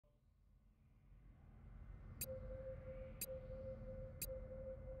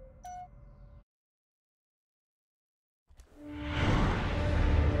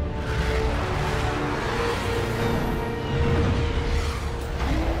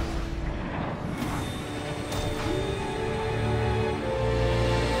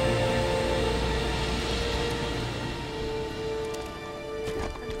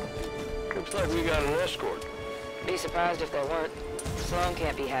we got an escort. Be surprised if there weren't. Sloan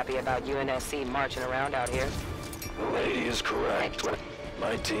can't be happy about UNSC marching around out here. The lady is correct.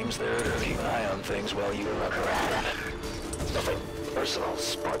 My team's there to keep an eye on things while you look around. Nothing personal,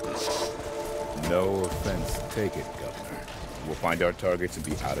 Spartans. No offense taken, Governor. We'll find our targets and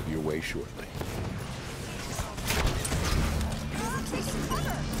be out of your way shortly.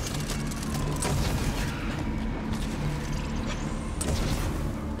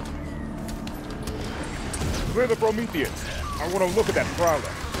 Clear the Prometheans. I want to look at that prowler.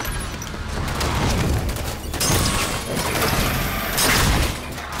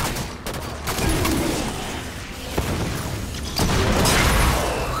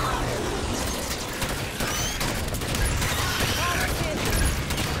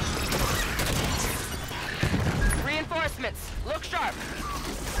 Reinforcements, look sharp.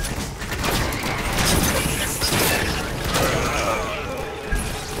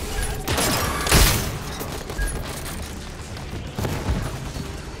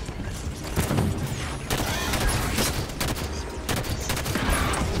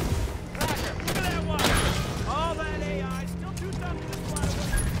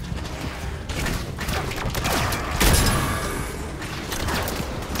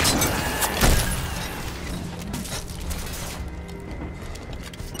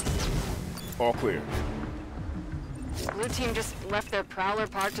 All clear. Blue team just left their prowler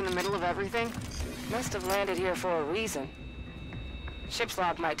parked in the middle of everything. Must have landed here for a reason. Ship's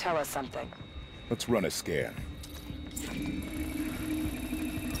log might tell us something. Let's run a scan.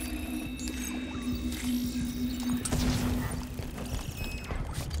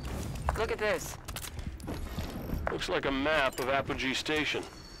 Look at this. Looks like a map of Apogee Station.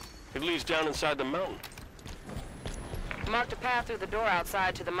 It leads down inside the mountain. Marked a path through the door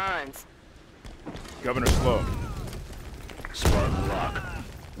outside to the mines. Governor Sloan, Spartan lock.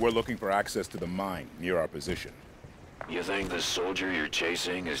 we're looking for access to the mine near our position. You think the soldier you're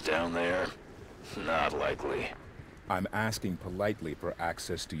chasing is down there? Not likely. I'm asking politely for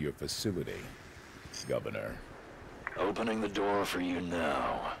access to your facility, Governor. Opening the door for you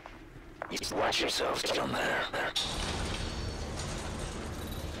now. You watch yourselves down there.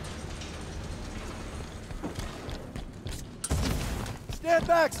 Stand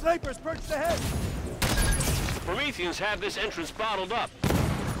back! Snipers perched ahead! The Prometheans have this entrance bottled up.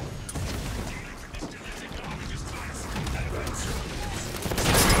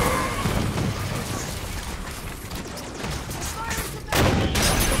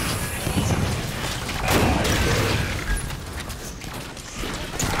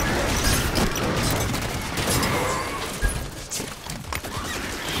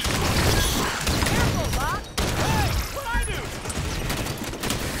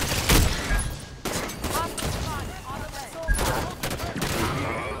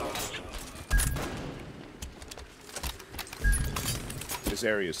 This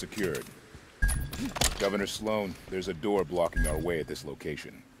area is secured. Governor Sloan, there's a door blocking our way at this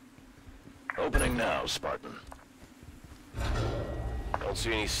location. Opening now, Spartan. Don't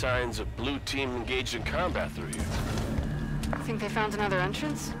see any signs of blue team engaged in combat through here. Think they found another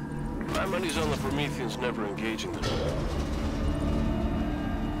entrance? My money's on the Prometheans never engaging them.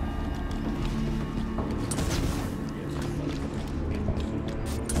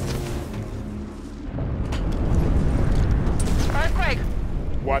 Earthquake!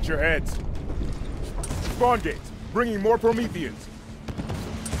 Watch your heads. Spawn gates, bringing more Prometheans.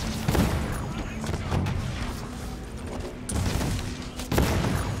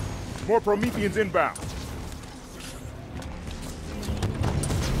 More Prometheans inbound.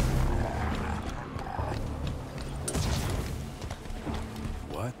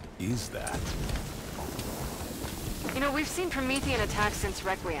 What is that? You know, we've seen Promethean attacks since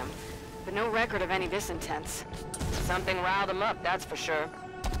Requiem, but no record of any this intense. Something riled them up, that's for sure.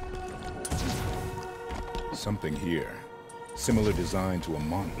 Something here. Similar design to a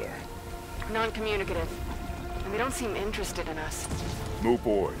monitor. Non-communicative. And they don't seem interested in us. Move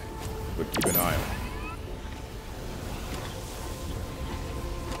forward, but keep an eye on it.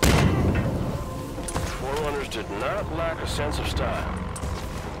 Forerunners did not lack a sense of style.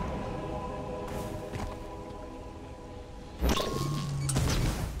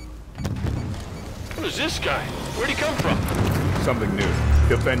 Who is this guy? Where'd he come from? Something new.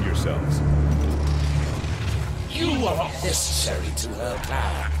 Defend yourselves. You are not necessary to her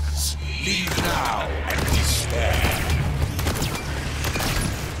plans. Leave now and despair.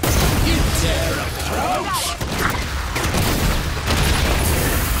 You dare approach?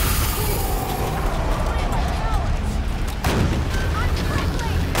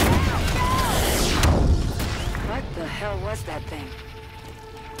 What the hell was that thing?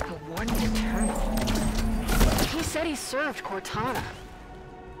 A warning eternal. served Cortana.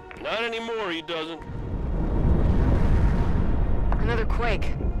 Not anymore, he doesn't. Another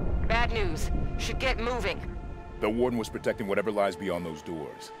quake. Bad news. Should get moving. The Warden was protecting whatever lies beyond those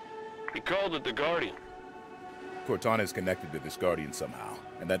doors. He called it the Guardian. Cortana is connected to this Guardian somehow,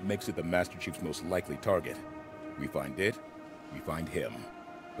 and that makes it the Master Chief's most likely target. We find it, we find him.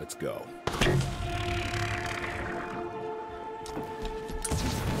 Let's go.